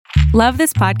Love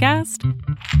this podcast?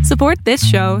 Support this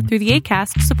show through the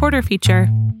Acast supporter feature.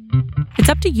 It's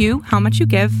up to you how much you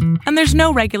give, and there's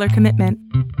no regular commitment.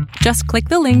 Just click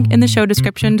the link in the show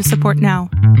description to support now.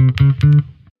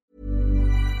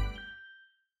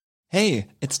 Hey,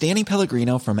 it's Danny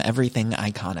Pellegrino from Everything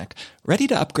Iconic. Ready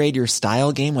to upgrade your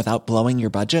style game without blowing your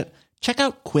budget? Check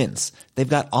out Quince. They've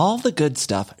got all the good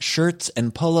stuff, shirts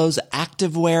and polos,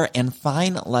 activewear, and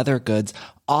fine leather goods,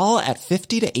 all at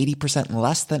 50 to 80%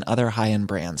 less than other high-end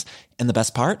brands. And the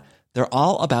best part? They're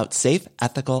all about safe,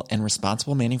 ethical, and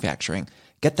responsible manufacturing.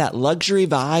 Get that luxury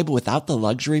vibe without the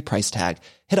luxury price tag.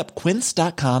 Hit up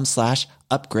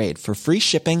quince.com/upgrade for free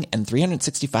shipping and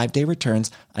 365-day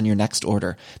returns on your next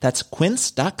order. That's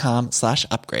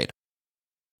quince.com/upgrade.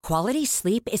 Quality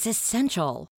sleep is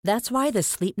essential. That's why the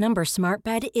Sleep Number Smart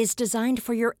Bed is designed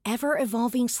for your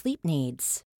ever-evolving sleep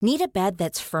needs. Need a bed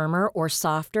that's firmer or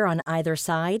softer on either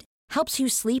side? Helps you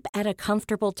sleep at a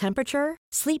comfortable temperature?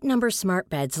 Sleep Number Smart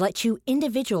Beds let you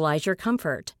individualize your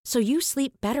comfort, so you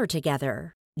sleep better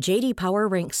together. J.D. Power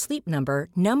ranks Sleep Number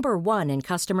number 1 in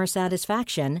customer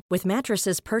satisfaction with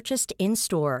mattresses purchased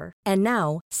in-store. And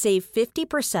now, save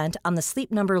 50% on the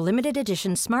Sleep Number Limited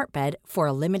Edition Smart Bed for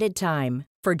a limited time.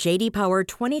 For J.D. Power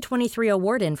 2023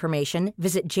 award information,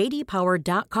 visit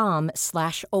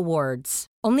jdpower.com/awards.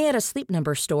 Only at a Sleep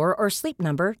Number store or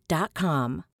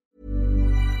sleepnumber.com.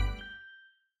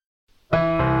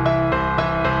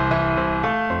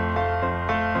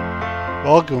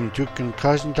 Welcome to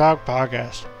Concussion Talk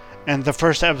Podcast and the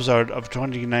first episode of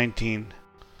 2019.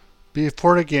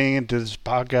 Before getting into this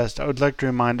podcast, I would like to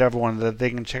remind everyone that they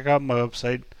can check out my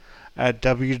website at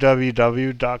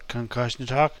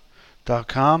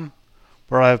www.concussiontalk.com,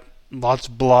 where I have lots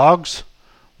of blogs,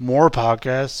 more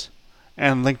podcasts,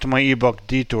 and link to my ebook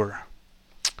Detour.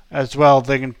 As well,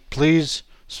 they can please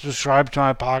subscribe to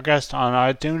my podcast on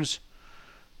iTunes,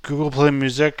 Google Play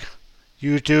Music,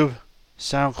 YouTube,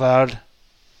 SoundCloud,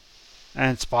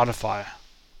 and Spotify.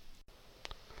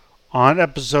 On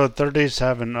episode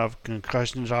 37 of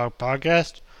Concussion Talk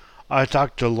Podcast, I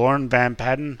talked to Lauren Van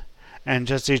Patten and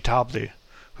Jesse Topley,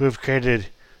 who have created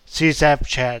CSAP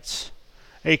Chats,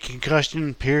 a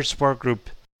concussion peer support group.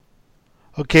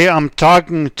 Okay, I'm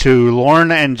talking to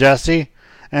Lauren and Jesse,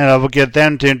 and I will get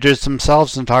them to introduce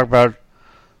themselves and talk about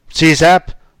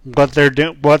CSAP, what they're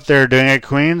doing at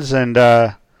Queens, and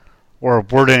or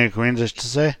we're doing at Queens, I should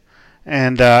say,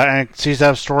 and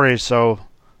CSAP stories. So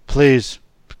please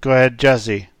go ahead,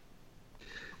 Jesse.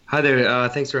 Hi there.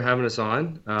 Thanks for having us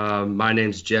on. My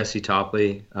name's Jesse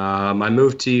Topley. I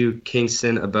moved to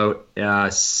Kingston about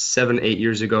 7-8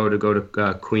 years ago to go to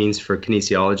Queens for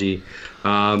kinesiology.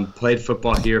 Played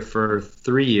football here for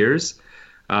 3 years.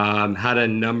 Had a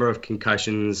number of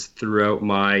concussions throughout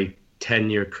my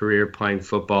 10-year career playing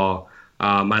football.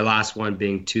 My last one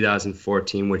being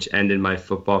 2014, which ended my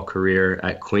football career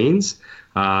at Queens.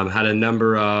 Had a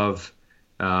number of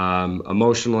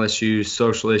emotional issues,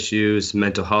 social issues,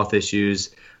 mental health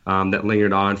issues that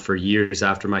lingered on for years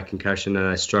after my concussion, and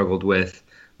I struggled with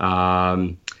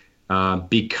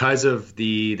because of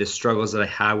the struggles that I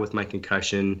had with my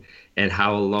concussion and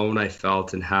how alone I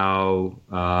felt and how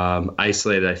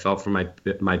isolated I felt from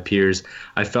my peers.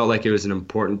 I felt like it was an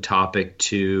important topic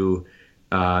to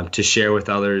share with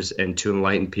others and to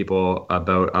enlighten people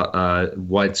about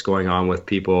what's going on with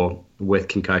people with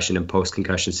concussion and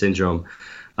post-concussion syndrome.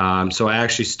 So I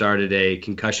actually started a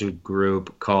concussion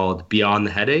group called Beyond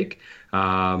the Headache,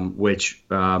 which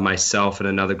myself and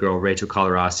another girl, Rachel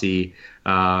Colarossi,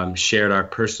 shared our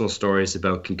personal stories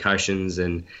about concussions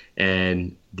and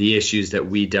the issues that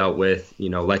we dealt with,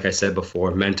 like I said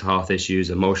before, mental health issues,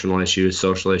 emotional issues,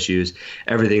 social issues,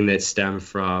 everything that stemmed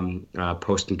from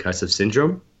post-concussive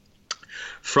syndrome.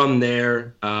 From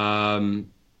there,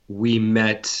 we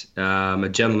met a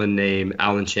gentleman named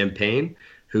Alan Champagne,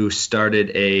 who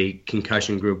started a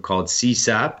concussion group called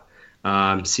CSAP.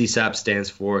 CSAP stands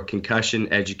for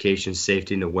Concussion Education,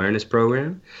 Safety, and Awareness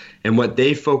Program. And what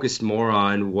they focused more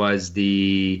on was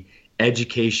the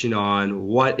education on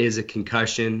what is a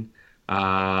concussion,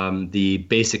 the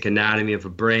basic anatomy of the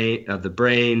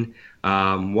brain,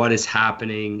 what is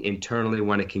happening internally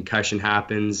when a concussion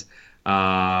happens,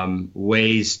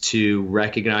 ways to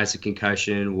recognize a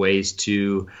concussion, ways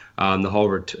to the whole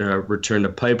return to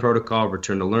play protocol,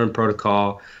 return to learn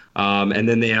protocol. And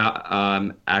then they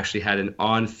actually had an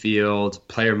on-field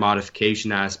player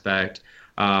modification aspect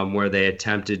where they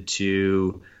attempted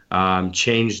to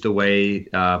change the way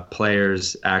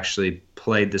players actually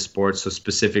played the sport. So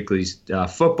specifically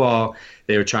football,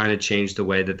 they were trying to change the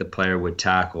way that the player would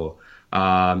tackle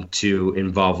to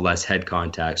involve less head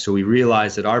contact. So we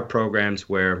realized that our programs,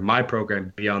 where my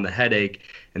program, Beyond the Headache,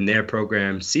 and their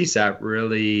program, CSAP,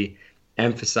 really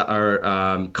emphasize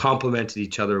or complemented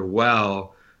each other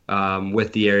well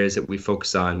with the areas that we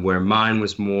focus on, where mine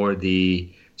was more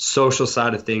the social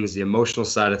side of things, the emotional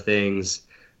side of things,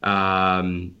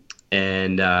 and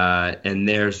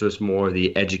theirs was more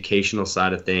the educational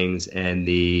side of things and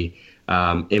the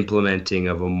implementing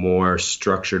of a more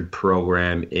structured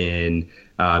program in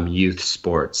youth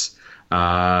sports.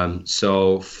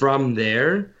 So from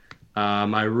there,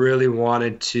 I really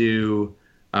wanted to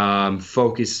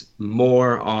focus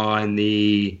more on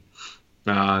the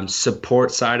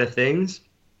support side of things.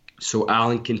 So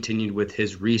Alan continued with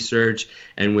his research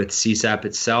and with CSAP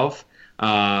itself.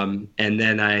 And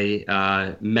then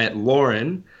I met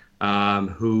Lauren,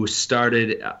 who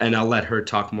started, and I'll let her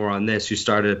talk more on this, who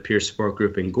started a peer support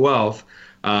group in Guelph.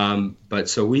 But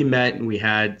so we met and we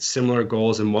had similar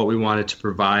goals and what we wanted to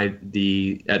provide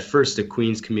at first the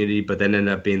Queens community, but then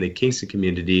ended up being the Kingston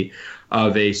community,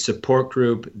 of a support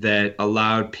group that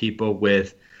allowed people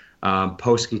with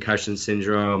post-concussion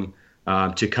syndrome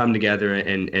to come together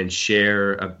and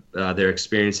share their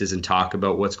experiences and talk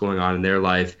about what's going on in their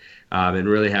life, and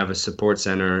really have a support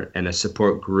center and a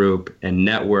support group and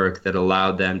network that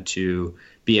allowed them to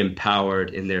be empowered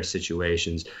in their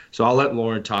situations. So I'll let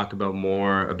Lauren talk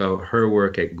more about her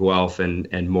work at Guelph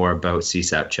and more about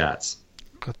CSAP Chats.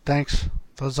 Good, thanks.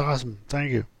 That was awesome.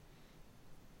 Thank you.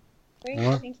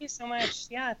 Great. Thank you so much.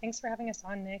 Yeah, thanks for having us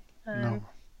on, Nick. No.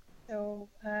 So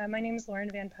my name is Lauren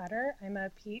Van Patter. I'm a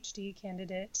PhD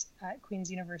candidate at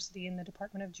Queen's University in the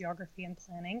Department of Geography and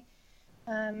Planning.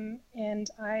 And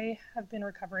I have been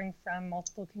recovering from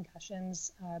multiple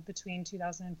concussions between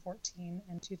 2014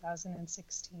 and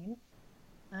 2016.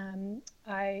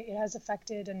 It has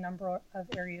affected a number of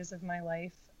areas of my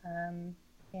life,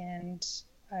 and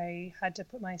I had to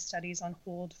put my studies on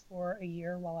hold for a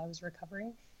year while I was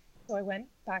recovering. So I went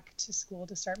back to school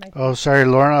to start my... Oh, sorry,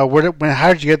 Lauren.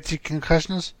 How did you get the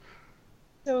concussions?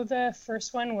 So the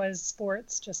first one was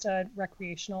sports, just a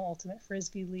recreational ultimate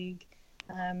frisbee league.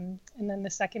 And then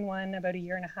the second one, about a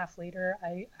year and a half later,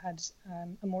 I had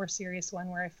a more serious one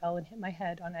where I fell and hit my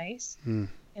head on ice. And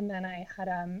then I had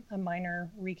a minor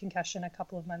reconcussion a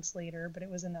couple of months later, but it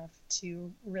was enough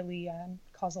to really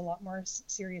cause a lot more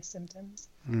serious symptoms.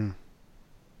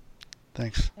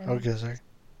 Thanks. Okay, sorry.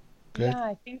 Good. Yeah,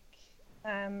 I think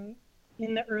in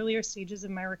the earlier stages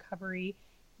of my recovery,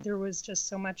 there was just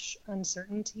so much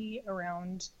uncertainty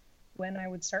around when I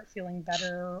would start feeling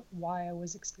better, why I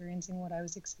was experiencing what I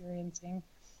was experiencing.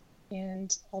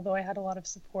 And although I had a lot of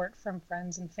support from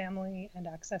friends and family and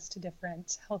access to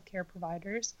different healthcare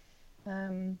providers,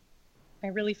 I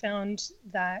really found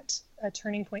that a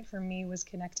turning point for me was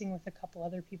connecting with a couple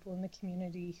other people in the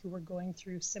community who were going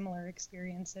through similar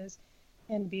experiences,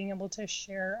 and being able to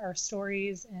share our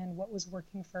stories and what was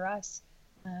working for us,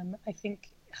 I think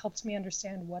helped me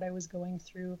understand what I was going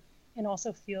through, and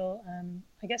also feel,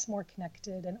 I guess, more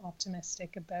connected and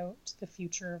optimistic about the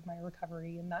future of my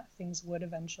recovery and that things would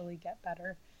eventually get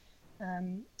better.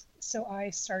 So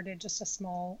I started just a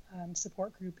small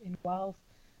support group in Guelph,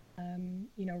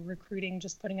 recruiting,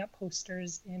 just putting up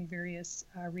posters in various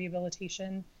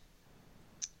rehabilitation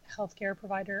healthcare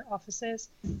provider offices,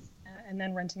 and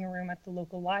then renting a room at the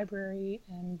local library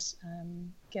and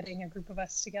getting a group of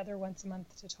us together once a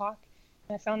month to talk.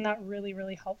 And I found that really,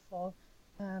 really helpful.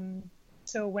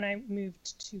 So when I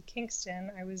moved to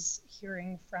Kingston, I was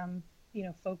hearing from,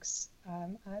 folks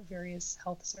at various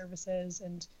health services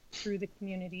and through the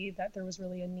community that there was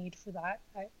really a need for that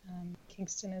at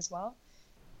Kingston as well.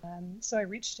 So I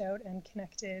reached out and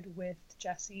connected with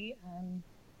Jesse.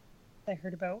 I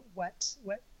heard about what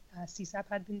CSAP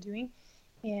had been doing,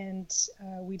 and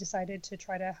we decided to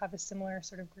try to have a similar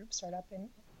sort of group start up in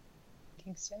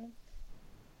Kingston.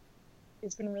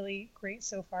 It's been really great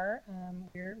so far.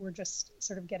 We're just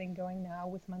sort of getting going now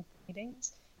with monthly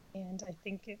meetings, and I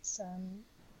think it's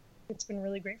been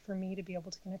really great for me to be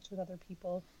able to connect with other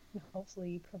people and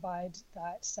hopefully provide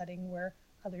that setting where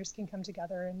others can come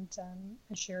together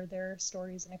and share their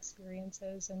stories and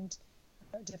experiences and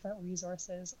different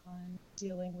resources on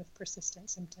dealing with persistent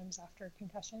symptoms after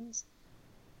concussions.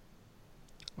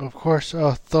 Of course.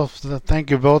 Thank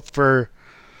you both for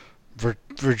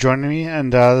joining me,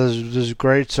 and this is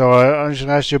great. So I'm just going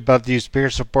to ask you about these peer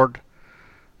support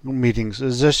meetings.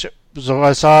 So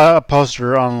I saw a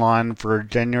poster online for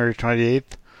January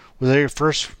 28th. Was that your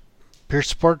first peer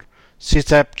support?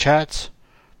 CSAP Chats?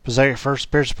 Was that your first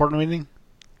peer support meeting?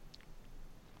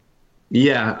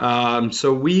 Yeah,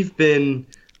 so we've been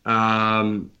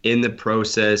in the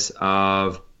process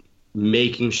of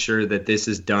making sure that this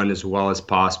is done as well as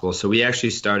possible. So we actually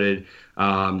started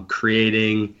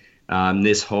creating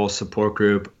this whole support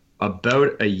group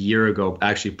about a year ago,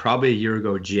 actually probably a year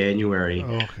ago, January.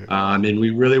 Okay. And we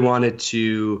really wanted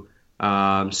to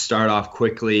start off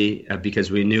quickly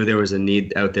because we knew there was a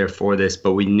need out there for this,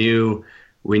 but we knew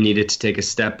we needed to take a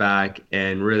step back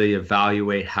and really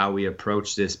evaluate how we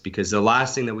approach this, because the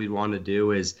last thing that we'd want to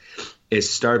do is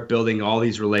start building all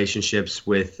these relationships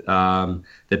with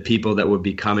the people that would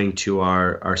be coming to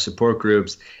our support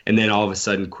groups, and then all of a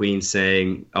sudden Queen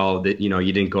saying, oh, that, you know,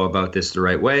 you didn't go about this the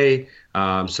right way,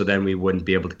 so then we wouldn't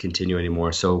be able to continue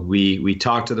anymore. So we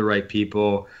talked to the right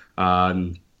people,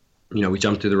 we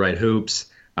jumped through the right hoops,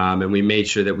 and we made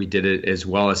sure that we did it as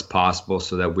well as possible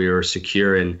so that we were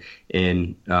secure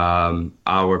in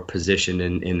our position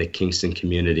in the Kingston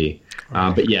community.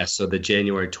 But yes, so the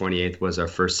January 28th was our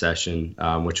first session,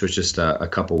 which was just a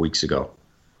couple weeks ago.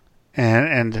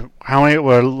 And how many,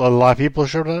 were a lot of people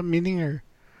showed up at the meeting, or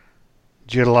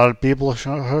did you get a lot of people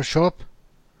show up?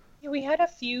 Yeah, we had a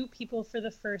few people for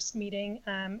the first meeting,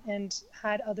 and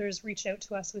had others reach out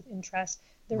to us with interest.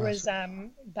 There was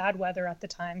bad weather at the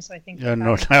time, so I think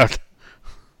no doubt.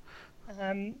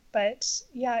 But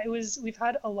yeah, we've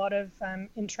had a lot of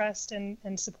interest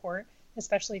and support,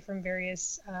 especially from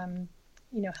various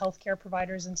healthcare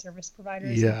providers and service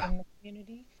providers in the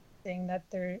community, saying that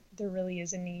there really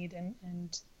is a need,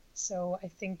 and so I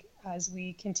think as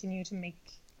we continue to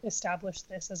establish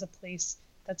this as a place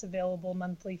that's available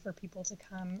monthly for people to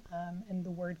come, and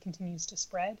the word continues to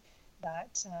spread,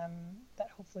 that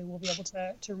hopefully we'll be able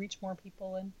to reach more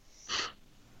people and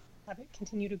have it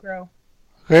continue to grow.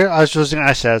 Okay, I was just going to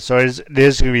ask that. So it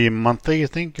is going to be monthly, you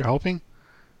think? You're hoping?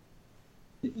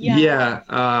 Yeah,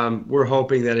 we're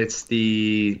hoping that it's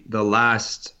the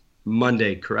last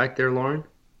Monday, correct there, Lauren?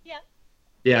 Yeah.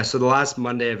 Yeah, so the last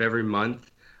Monday of every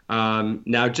month.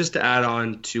 Now, just to add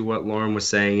on to what Lauren was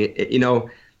saying,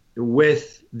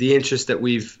 with the interest that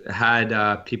we've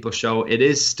had people show, it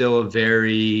is still a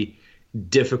very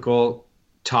difficult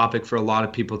topic for a lot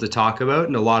of people to talk about,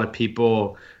 and a lot of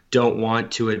people don't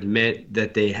want to admit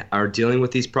that they are dealing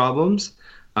with these problems.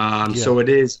 So it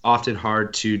is often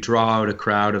hard to draw out a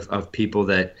crowd of people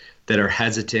that are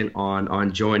hesitant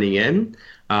on joining in.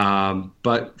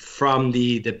 But from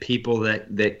the people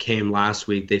that came last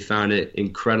week, they found it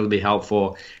incredibly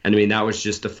helpful. And I mean, that was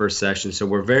just the first session. So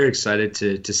we're very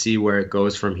excited to see where it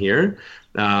goes from here,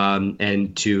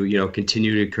 and to,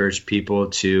 continue to encourage people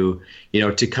to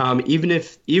come, even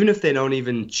if they don't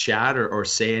even chat or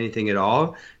say anything at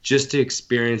all, just to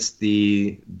experience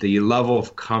the level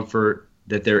of comfort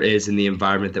that there is in the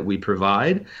environment that we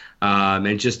provide,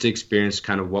 and just to experience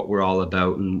kind of what we're all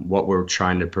about and what we're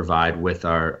trying to provide with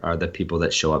the people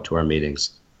that show up to our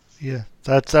meetings. Yeah,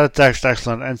 that's actually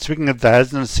excellent. And speaking of the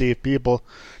hesitancy of people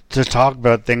to talk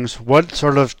about things, what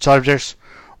sort of subjects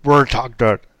were talked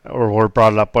about or were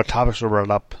brought up? What topics were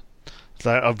brought up?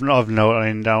 Of note, I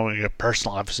mean, not only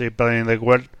personal, obviously, but I mean, like,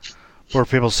 what were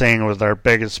people saying were their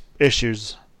biggest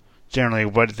issues? Generally,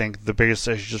 what do you think the biggest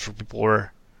issues for people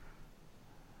were?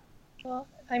 Well,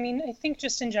 I mean, I think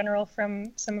just in general,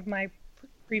 from some of my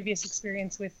previous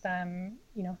experience with,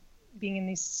 being in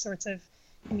these sorts of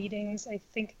meetings, I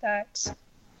think that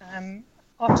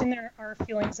often there are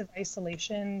feelings of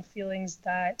isolation, feelings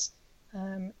that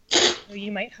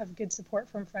you might have good support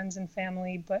from friends and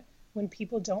family, but when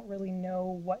people don't really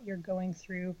know what you're going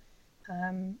through,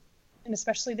 and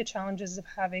especially the challenges of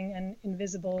having an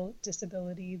invisible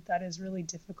disability, that is really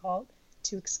difficult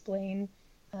to explain.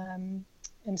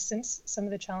 And since some of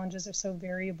the challenges are so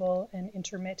variable and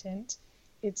intermittent,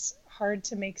 it's hard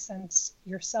to make sense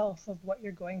yourself of what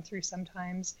you're going through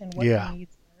sometimes and what your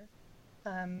needs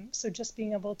are. So just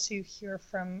being able to hear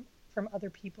from other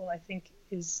people, I think,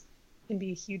 can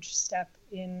be a huge step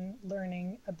in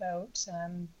learning about,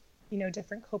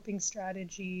 different coping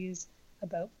strategies,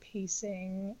 about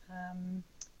pacing,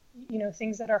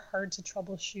 things that are hard to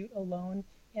troubleshoot alone,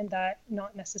 and that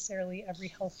not necessarily every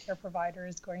healthcare provider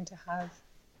is going to have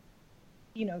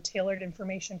tailored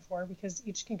information for, because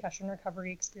each concussion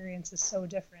recovery experience is so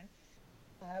different.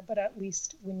 But at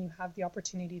least when you have the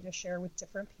opportunity to share with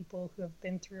different people who have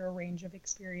been through a range of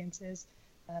experiences,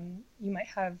 you might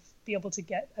be able to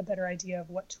get a better idea of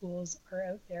what tools are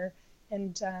out there,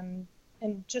 and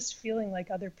just feeling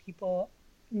like other people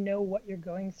know what you're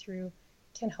going through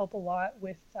can help a lot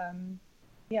with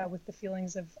the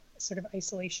feelings of sort of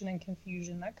isolation and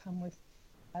confusion that come with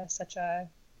such a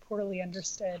poorly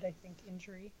understood, I think,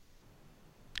 injury.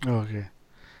 Okay.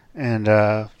 And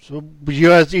so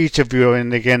you, as each of you,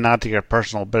 and again, not to get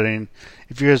personal, but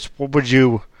what would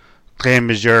you claim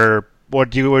as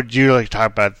what would you like to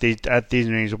talk about at these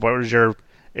meetings? What was your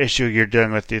issue you're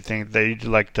dealing with, do you think, that you'd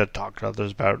like to talk to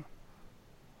others about?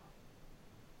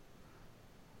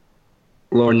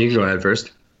 Lauren, you can go ahead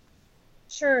first.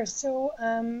 Sure. So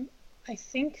I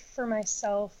think for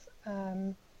myself,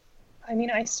 I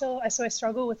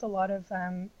struggle with a lot of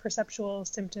perceptual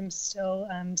symptoms still,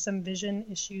 some vision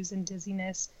issues and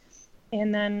dizziness,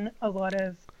 and then a lot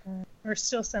of, or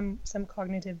still some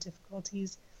cognitive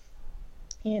difficulties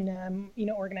in,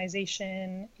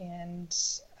 organization and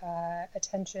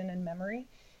attention and memory.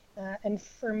 And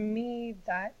for me,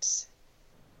 that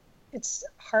it's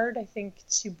hard, I think,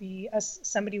 to be, as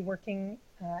somebody working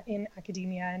in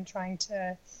academia and trying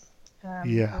to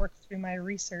work through my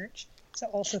research, to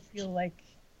also feel like,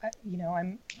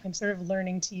 I'm sort of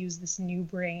learning to use this new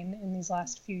brain in these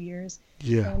last few years.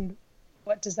 Yeah. And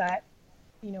what does that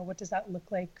look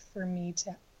like for me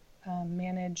to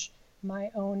manage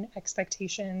my own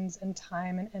expectations and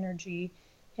time and energy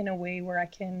in a way where I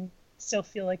can still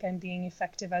feel like I'm being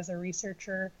effective as a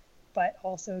researcher, but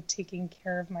also taking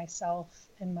care of myself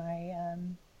and my,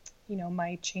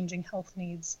 my changing health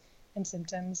needs and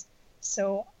symptoms.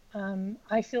 So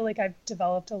I feel like I've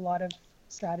developed a lot of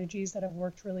strategies that have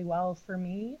worked really well for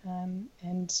me.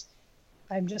 And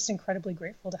I'm just incredibly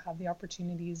grateful to have the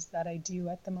opportunities that I do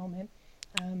at the moment.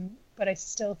 But I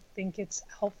still think it's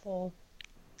helpful.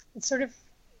 It's sort of,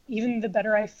 even the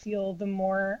better I feel, the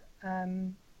more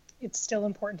it's still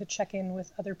important to check in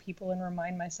with other people and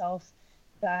remind myself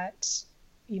that,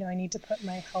 I need to put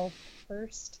my health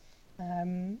first.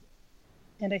 And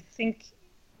I think,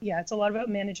 it's a lot about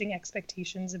managing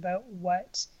expectations about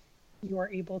what you're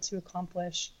able to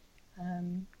accomplish,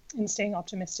 and staying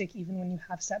optimistic even when you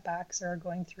have setbacks or are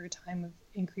going through a time of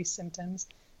increased symptoms.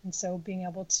 And so being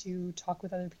able to talk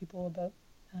with other people about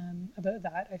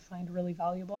that, I find really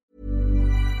valuable.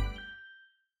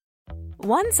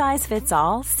 One size fits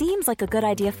all seems like a good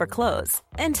idea for clothes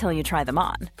until you try them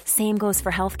on. Same goes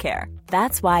for healthcare.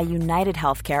 That's why United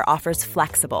Healthcare offers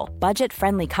flexible,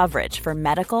 budget-friendly coverage for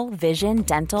medical, vision,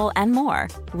 dental, and more.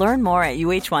 Learn more at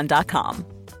uh1.com.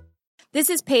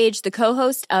 This is Paige, the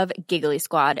co-host of Giggly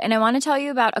Squad, and I want to tell you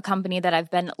about a company that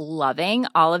I've been loving,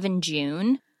 Olive &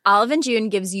 June. Olive & June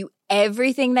gives you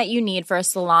everything that you need for a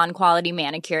salon-quality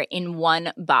manicure in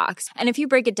one box. And if you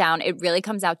break it down, it really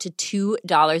comes out to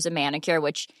 $2 a manicure,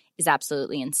 which is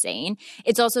absolutely insane.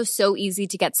 It's also so easy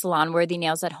to get salon-worthy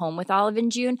nails at home with Olive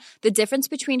 & June. The difference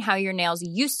between how your nails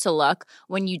used to look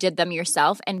when you did them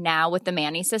yourself and now with the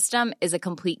Mani system is a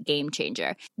complete game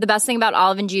changer. The best thing about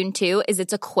Olive & June, too, is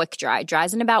it's a quick dry.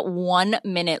 Dries in about 1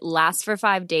 minute, lasts for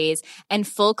 5 days, and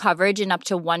full coverage in up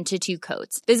to 1 to 2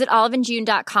 coats. Visit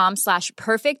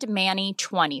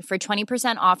oliveandjune.com/perfectmani20 for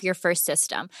 20% off your first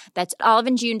system. That's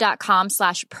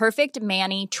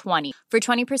oliveandjune.com/perfectmani20 for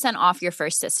 20% off your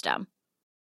first system.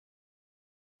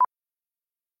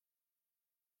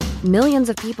 Millions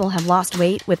of people have lost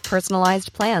weight with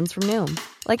personalized plans from Noom.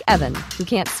 Like Evan, who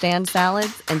can't stand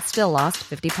salads and still lost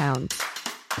 50 pounds.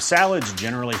 Salads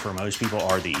generally for most people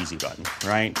are the easy button,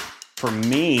 right? For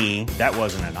me, that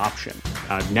wasn't an option.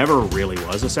 I never really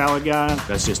was a salad guy.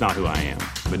 That's just not who I am.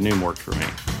 But Noom worked for me.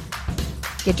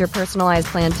 Get your personalized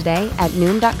plan today at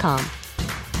Noom.com.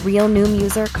 Real Noom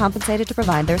user compensated to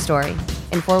provide their story.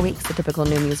 In 4 weeks, the typical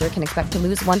Noom user can expect to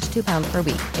lose 1 to 2 pounds per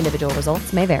week. Individual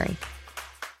results may vary.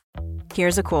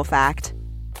 Here's a cool fact.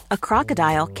 A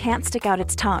crocodile can't stick out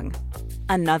its tongue.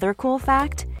 Another cool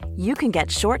fact, you can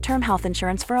get short-term health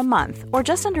insurance for a month or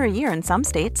just under a year in some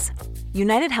states.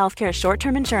 United Healthcare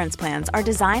short-term insurance plans are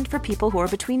designed for people who are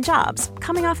between jobs,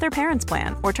 coming off their parents'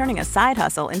 plan, or turning a side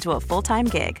hustle into a full-time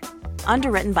gig.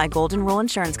 Underwritten by Golden Rule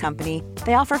Insurance Company,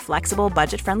 they offer flexible,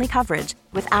 budget-friendly coverage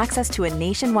with access to a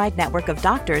nationwide network of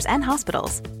doctors and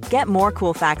hospitals. Get more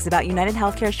cool facts about United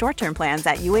Healthcare short-term plans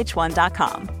at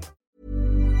uh1.com.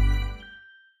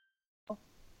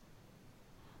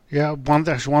 Yeah, one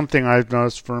thing I've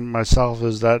noticed for myself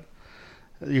is that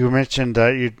you mentioned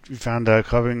that you found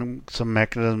covering some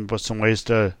mechanisms, but some ways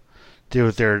to deal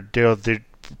with the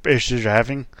issues you're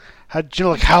having.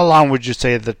 How long would you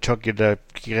say that took you to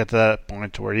get to that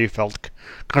point where you felt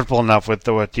comfortable enough with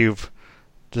what you've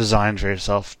designed for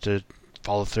yourself to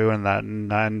follow through in that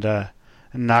and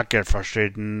not get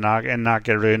frustrated and not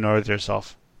get really annoyed with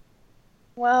yourself?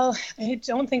 Well, I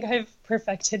don't think I've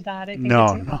perfected that. I think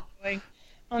No.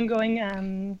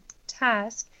 ongoing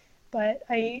task. But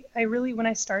I really, when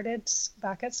I started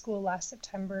back at school last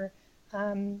September,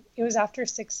 it was after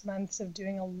 6 months of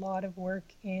doing a lot of work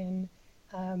in,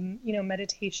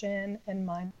 meditation and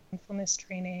mindfulness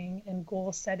training and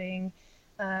goal setting.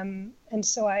 And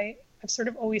so I've sort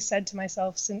of always said to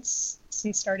myself since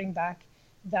starting back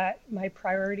that my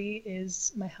priority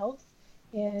is my health,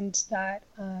 and that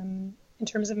in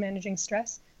terms of managing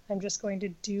stress, I'm just going to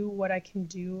do what I can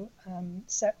do,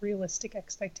 set realistic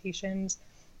expectations.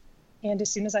 And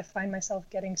as soon as I find myself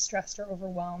getting stressed or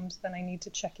overwhelmed, then I need to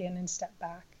check in and step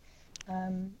back.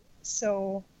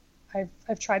 So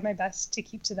I've tried my best to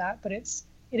keep to that, but it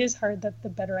is hard that the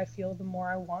better I feel, the more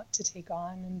I want to take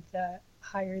on and the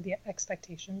higher the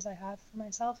expectations I have for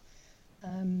myself.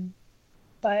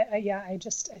 But I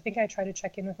think I try to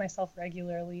check in with myself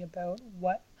regularly about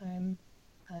what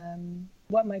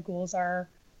my goals are,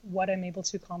 what I'm able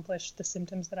to accomplish, the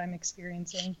symptoms that I'm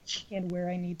experiencing, and where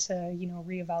I need to,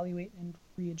 reevaluate and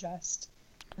readjust.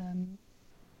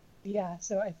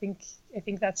 So I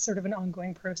think that's sort of an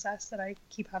ongoing process that I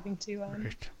keep having to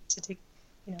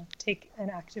take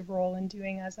an active role in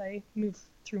doing as I move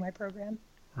through my program.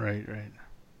 Right.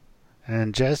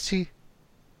 And Jesse?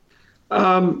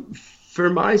 For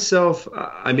myself,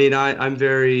 I'm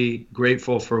very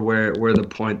grateful for where the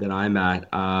point that I'm at.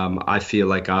 I feel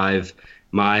like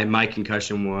my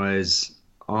concussion was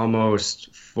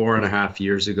almost 4.5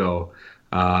 years ago.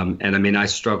 And I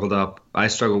struggled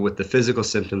with the physical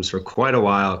symptoms for quite a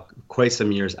while, quite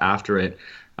some years after it.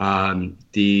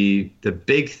 The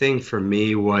big thing for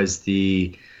me was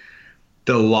the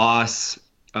loss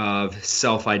of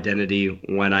self-identity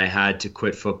when I had to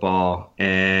quit football,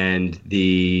 and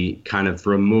the kind of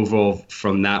removal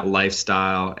from that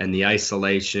lifestyle and the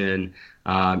isolation,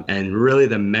 and really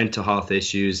the mental health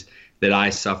issues that I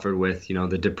suffered with,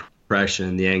 the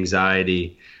depression, the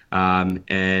anxiety,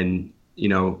 and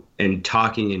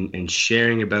talking and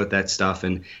sharing about that stuff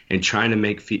and trying to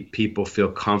make people feel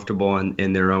comfortable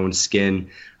in their own skin,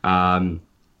 and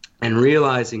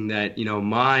realizing that,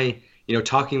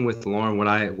 talking with Lauren,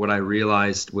 what I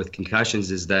realized with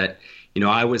concussions is that,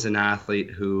 I was an athlete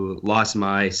who lost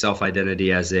my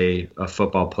self-identity as a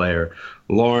football player.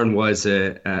 Lauren was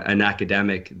an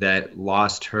academic that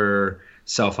lost her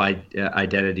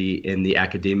self-identity in the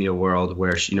academia world,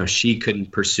 where she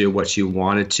couldn't pursue what she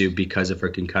wanted to because of her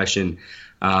concussion,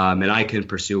 and I couldn't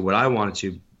pursue what I wanted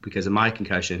to because of my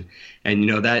concussion. And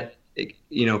that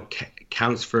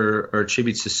counts for or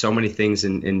attributes to so many things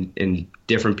in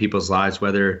different people's lives,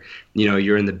 whether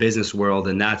you're in the business world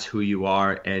and that's who you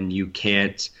are and you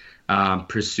can't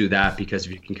pursue that because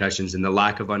of your concussions, and the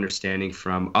lack of understanding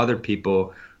from other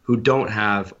people who don't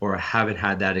have or haven't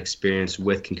had that experience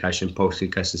with concussion,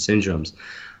 post-concussion syndromes.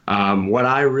 What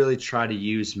I really try to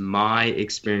use my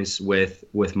experience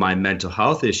with my mental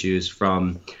health issues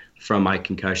from my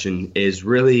concussion is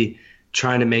really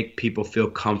trying to make people feel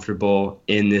comfortable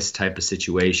in this type of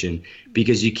situation,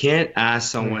 because you can't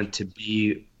ask someone to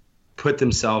put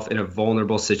themselves in a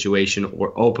vulnerable situation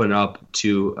or open up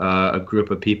to a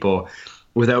group of people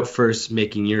without first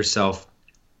making yourself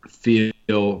feel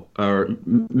or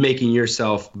making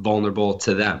yourself vulnerable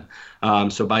to them.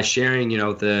 So by sharing,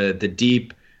 the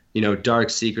deep, dark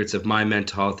secrets of my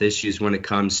mental health issues when it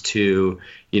comes to,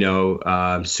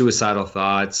 suicidal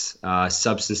thoughts,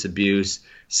 substance abuse,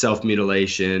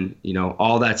 self-mutilation,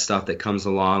 all that stuff that comes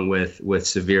along with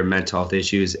severe mental health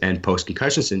issues and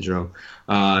post-concussion syndrome,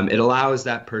 it allows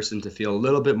that person to feel a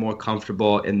little bit more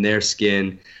comfortable in their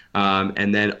skin,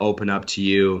 and then open up to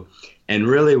you. And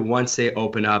really, once they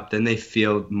open up, then they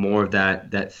feel more of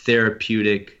that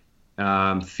therapeutic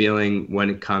feeling when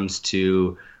it comes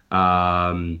to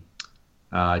talk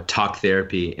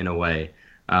therapy in a way.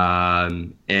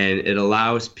 And it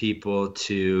allows people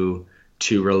to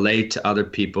relate to other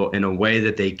people in a way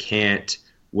that they can't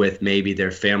with maybe their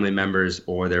family members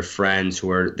or their friends who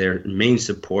are their main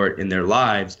support in their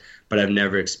lives, but have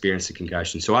never experienced a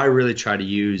concussion. So I really try to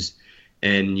use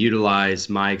and utilize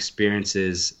my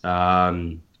experiences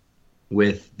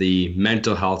with the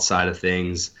mental health side of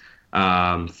things,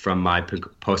 from my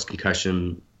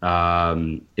post-concussion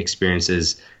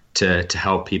experiences to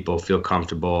help people feel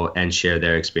comfortable and share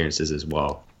their experiences as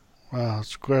well. Wow,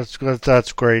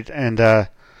 that's great. And I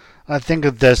think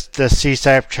of the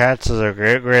CSAP chats is a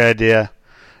great idea.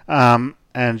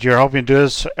 And you're hoping to do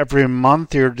this every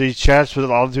month, these chats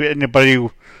with anybody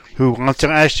who wants to.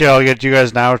 Actually, I'll get you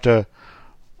guys now to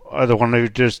the one who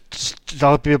just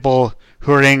tell people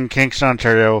who are in Kingston,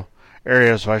 Ontario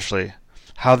area especially,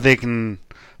 how they can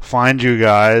find you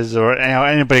guys, or how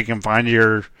anybody can find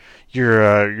your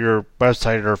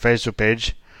website or Facebook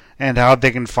page, and how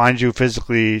they can find you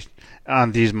physically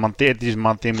on these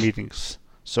monthly meetings.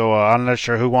 So I'm not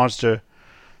sure who wants to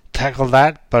tackle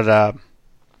that, but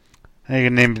you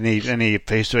can name any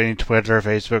Facebook, any Twitter,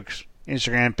 Facebook,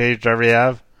 Instagram page, whatever you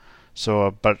have.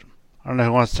 So, but I don't know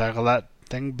who wants to tackle that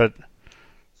thing, but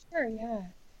sure, yeah.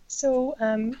 So,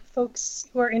 folks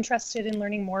who are interested in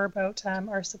learning more about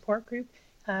our support group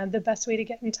The best way to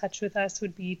get in touch with us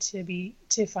would be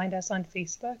to find us on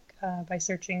Facebook by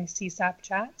searching CSAP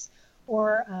Chats,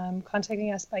 or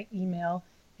contacting us by email.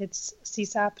 It's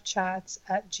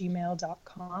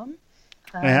csapchats@gmail.com.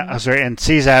 Sorry, and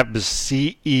CSAP is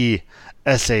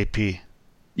CESAP.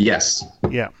 Yes.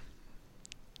 Yeah.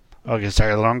 Okay,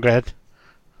 sorry, Lauren, go ahead.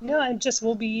 No,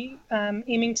 we'll be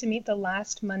aiming to meet the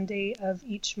last Monday of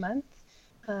each month.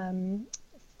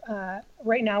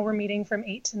 Right now we're meeting from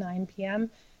 8 to 9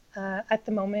 p.m. At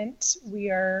the moment,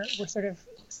 we're sort of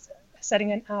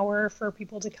setting an hour for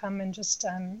people to come and just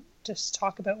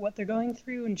talk about what they're going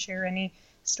through and share any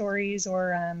stories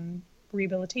or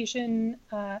rehabilitation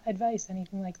advice,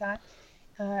 anything like that.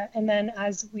 And then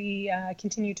as we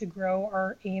continue to grow,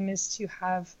 our aim is to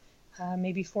have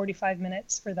maybe 45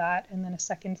 minutes for that, and then a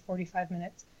second 45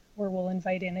 minutes where we'll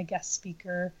invite in a guest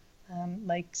speaker,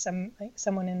 like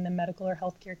someone in the medical or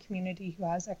healthcare community who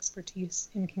has expertise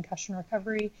in concussion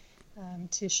recovery,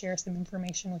 to share some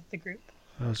information with the group.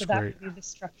 That's that great. would be the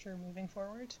structure moving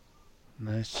forward.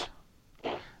 Nice.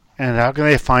 And how can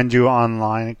they find you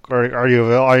online? Or are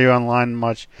you online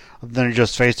much other than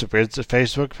just Facebook? It's a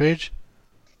Facebook page?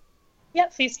 Yeah,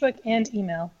 Facebook and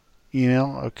email.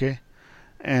 Email, okay.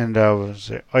 And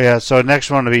so next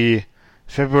one will be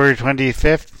February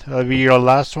 25th. That'll be your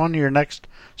last one. Your next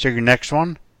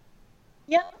one.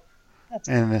 Yeah, that's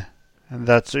and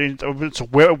that's so.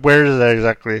 Where is that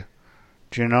exactly?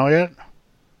 Do you know yet?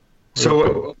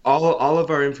 So all of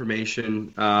our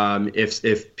information,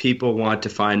 if people want to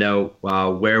find out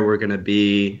where we're going to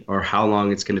be, or how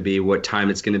long it's going to be, what time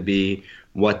it's going to be,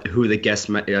 who the guest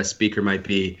speaker might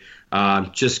be,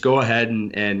 just go ahead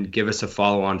and give us a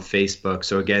follow on Facebook.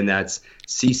 So again, that's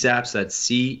CSAPs, that's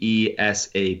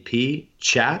CESAP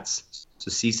Chats.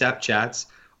 So CSAP Chats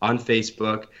on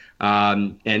Facebook.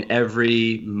 And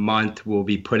every month we'll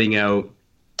be putting out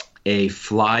a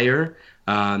flyer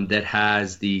that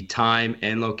has the time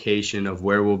and location of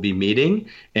where we'll be meeting,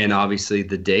 and obviously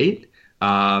the date,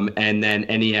 and then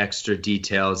any extra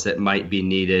details that might be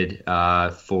needed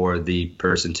for the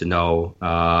person to know,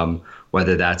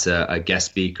 whether that's a guest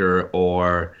speaker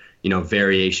or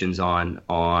variations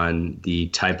on the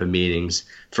type of meetings.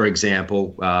 For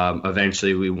example,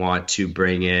 eventually we want to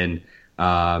bring in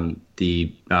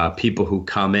the people who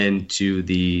come into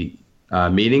the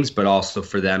meetings, but also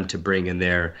for them to bring in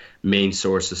their main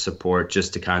source of support,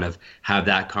 just to kind of have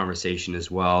that conversation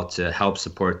as well, to help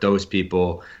support those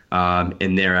people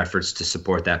in their efforts to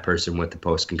support that person with the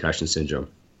post-concussion syndrome.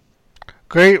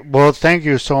 Great. Well, thank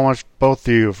you so much, both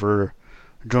of you, for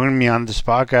joining me on this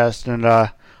podcast, and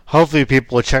hopefully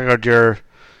people will check out your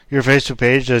Facebook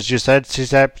page, as you said,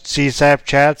 CSAP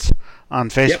Chats on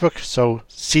Facebook. Yep. So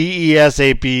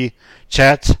CESAP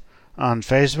Chats on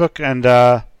Facebook, and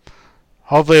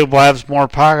hopefully we'll have some more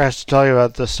podcasts to tell you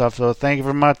about this stuff. So thank you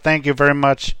very much. Thank you very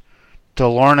much to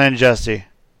Lorna and Jesse.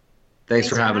 Thanks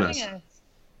for having us.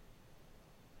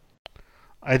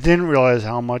 I didn't realize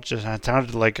how much it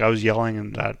sounded like I was yelling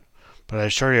in that, but I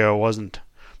assure you I wasn't.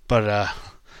 But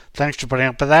thanks for putting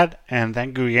up with that, and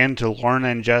thank you again to Lorna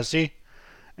and Jesse,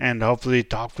 and hopefully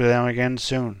talk to them again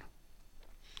soon.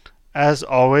 As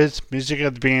always, music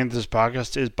at the beginning of this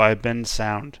podcast is by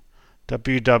Bensound.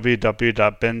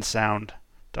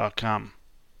 www.bensound.com.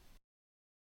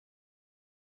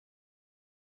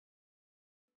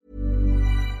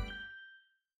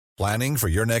 Planning for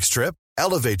your next trip?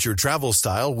 Elevate your travel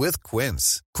style with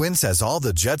Quince. Quince has all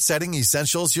the jet-setting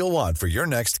essentials you'll want for your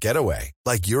next getaway,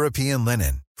 like European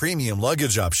linen, premium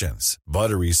luggage options,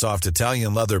 buttery soft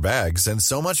Italian leather bags, and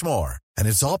so much more. And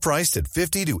it's all priced at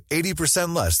 50 to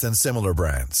 80% less than similar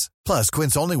brands. Plus,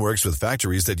 Quince only works with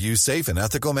factories that use safe and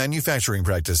ethical manufacturing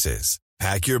practices.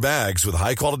 Pack your bags with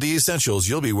high-quality essentials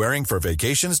you'll be wearing for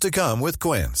vacations to come with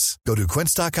Quince. Go to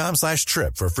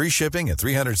quince.com/trip for free shipping and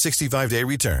 365-day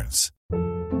returns.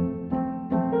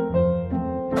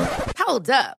 Hold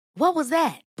up. What was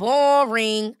that?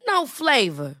 Boring. No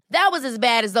flavor. That was as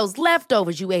bad as those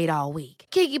leftovers you ate all week.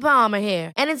 Keke Palmer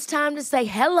here. And it's time to say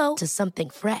hello to something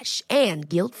fresh and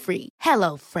guilt-free.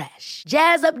 Hello Fresh.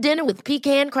 Jazz up dinner with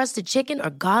pecan-crusted chicken or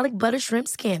garlic butter shrimp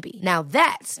scampi. Now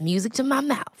that's music to my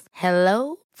mouth.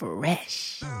 Hello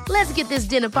Fresh. Let's get this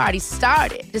dinner party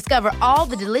started. Discover all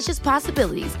the delicious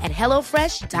possibilities at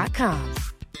HelloFresh.com.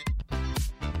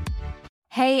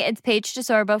 Hey, it's Paige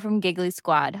DeSorbo from Giggly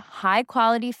Squad. High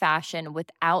quality fashion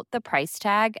without the price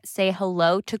tag. Say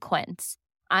hello to Quince.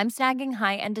 I'm snagging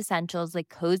high-end essentials like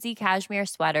cozy cashmere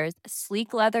sweaters,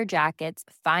 sleek leather jackets,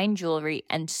 fine jewelry,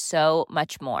 and so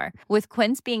much more. With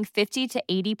Quince being 50 to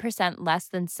 80% less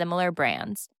than similar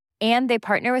brands. And they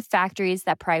partner with factories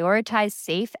that prioritize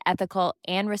safe, ethical,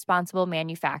 and responsible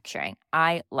manufacturing.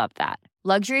 I love that.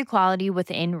 Luxury quality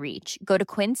within reach. Go to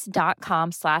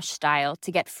quince.com/style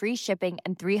to get free shipping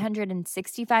and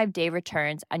 365-day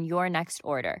returns on your next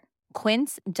order.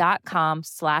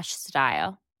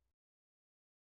 Quince.com/style.